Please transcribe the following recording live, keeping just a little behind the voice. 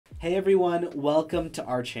Hey everyone, welcome to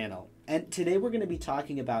our channel. And today we're going to be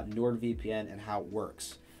talking about NordVPN and how it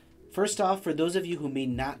works. First off, for those of you who may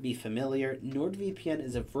not be familiar, NordVPN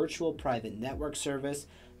is a virtual private network service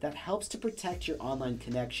that helps to protect your online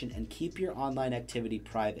connection and keep your online activity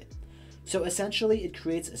private. So essentially, it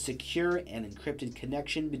creates a secure and encrypted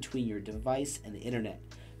connection between your device and the internet,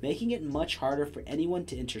 making it much harder for anyone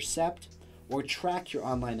to intercept or track your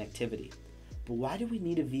online activity. But why do we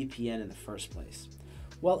need a VPN in the first place?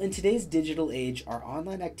 Well, in today's digital age, our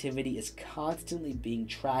online activity is constantly being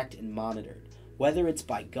tracked and monitored. Whether it's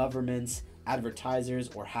by governments, advertisers,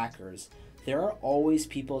 or hackers, there are always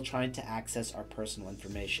people trying to access our personal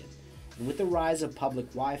information. And with the rise of public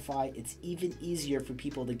Wi-Fi, it's even easier for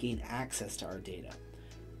people to gain access to our data.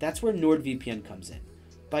 That's where NordVPN comes in.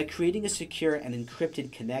 By creating a secure and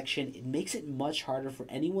encrypted connection, it makes it much harder for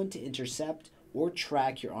anyone to intercept or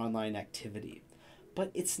track your online activity.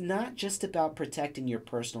 But it's not just about protecting your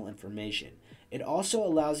personal information. It also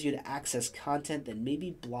allows you to access content that may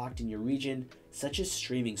be blocked in your region, such as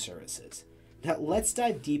streaming services. Now let's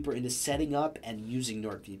dive deeper into setting up and using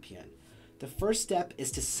NordVPN. The first step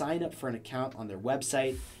is to sign up for an account on their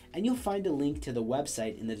website, and you'll find a link to the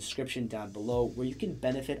website in the description down below where you can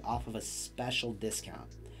benefit off of a special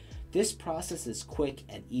discount. This process is quick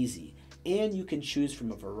and easy, and you can choose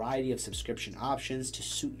from a variety of subscription options to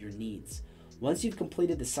suit your needs. Once you've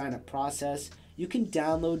completed the sign-up process, you can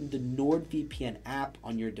download the NordVPN app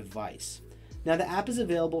on your device. Now, the app is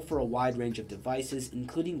available for a wide range of devices,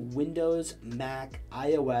 including Windows, Mac,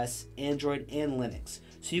 iOS, Android, and Linux,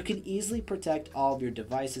 so you can easily protect all of your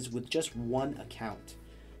devices with just one account.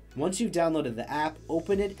 Once you've downloaded the app,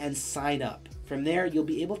 open it and sign up. From there, you'll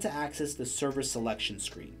be able to access the server selection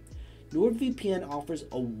screen. NordVPN offers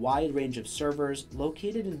a wide range of servers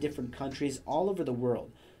located in different countries all over the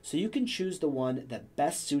world, so you can choose the one that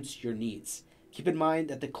best suits your needs. Keep in mind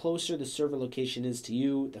that the closer the server location is to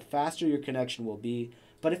you, the faster your connection will be,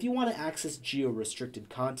 but if you want to access geo-restricted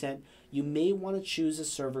content, you may want to choose a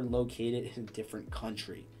server located in a different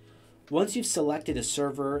country. Once you've selected a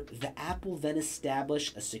server, the app will then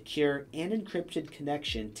establish a secure and encrypted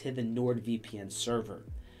connection to the NordVPN server.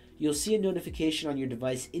 You'll see a notification on your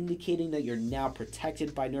device indicating that you're now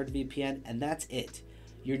protected by NordVPN, and that's it.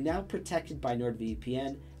 You're now protected by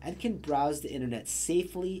NordVPN and can browse the internet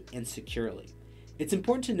safely and securely. It's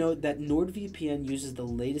important to note that NordVPN uses the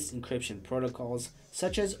latest encryption protocols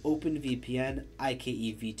such as OpenVPN,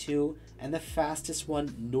 IKEv2, and the fastest one,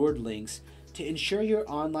 NordLynx, to ensure your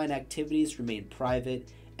online activities remain private,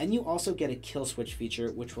 and you also get a kill switch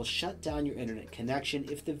feature which will shut down your internet connection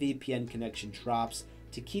if the VPN connection drops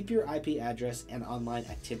to keep your IP address and online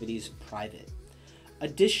activities private.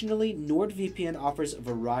 Additionally, NordVPN offers a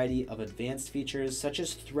variety of advanced features such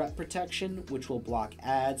as threat protection, which will block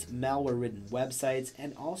ads, malware-ridden websites,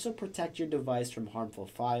 and also protect your device from harmful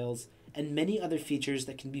files, and many other features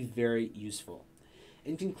that can be very useful.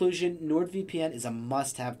 In conclusion, NordVPN is a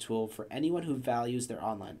must-have tool for anyone who values their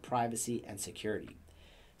online privacy and security.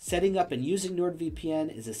 Setting up and using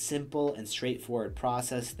NordVPN is a simple and straightforward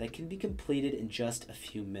process that can be completed in just a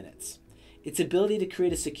few minutes. Its ability to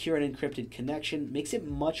create a secure and encrypted connection makes it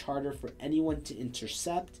much harder for anyone to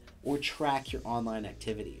intercept or track your online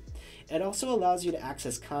activity. It also allows you to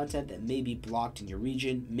access content that may be blocked in your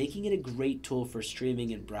region, making it a great tool for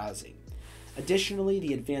streaming and browsing. Additionally,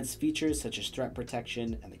 the advanced features such as threat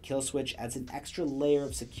protection and the kill switch adds an extra layer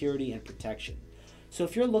of security and protection. So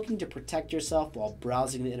if you're looking to protect yourself while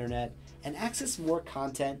browsing the internet and access more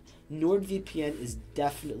content, NordVPN is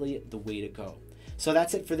definitely the way to go. So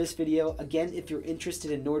that's it for this video. Again, if you're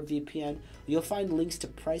interested in NordVPN, you'll find links to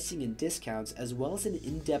pricing and discounts as well as an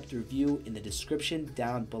in-depth review in the description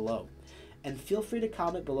down below. And feel free to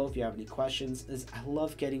comment below if you have any questions, as I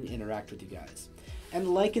love getting to interact with you guys.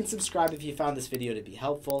 And like and subscribe if you found this video to be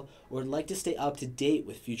helpful or would like to stay up to date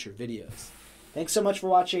with future videos. Thanks so much for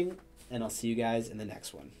watching, and I'll see you guys in the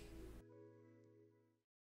next one.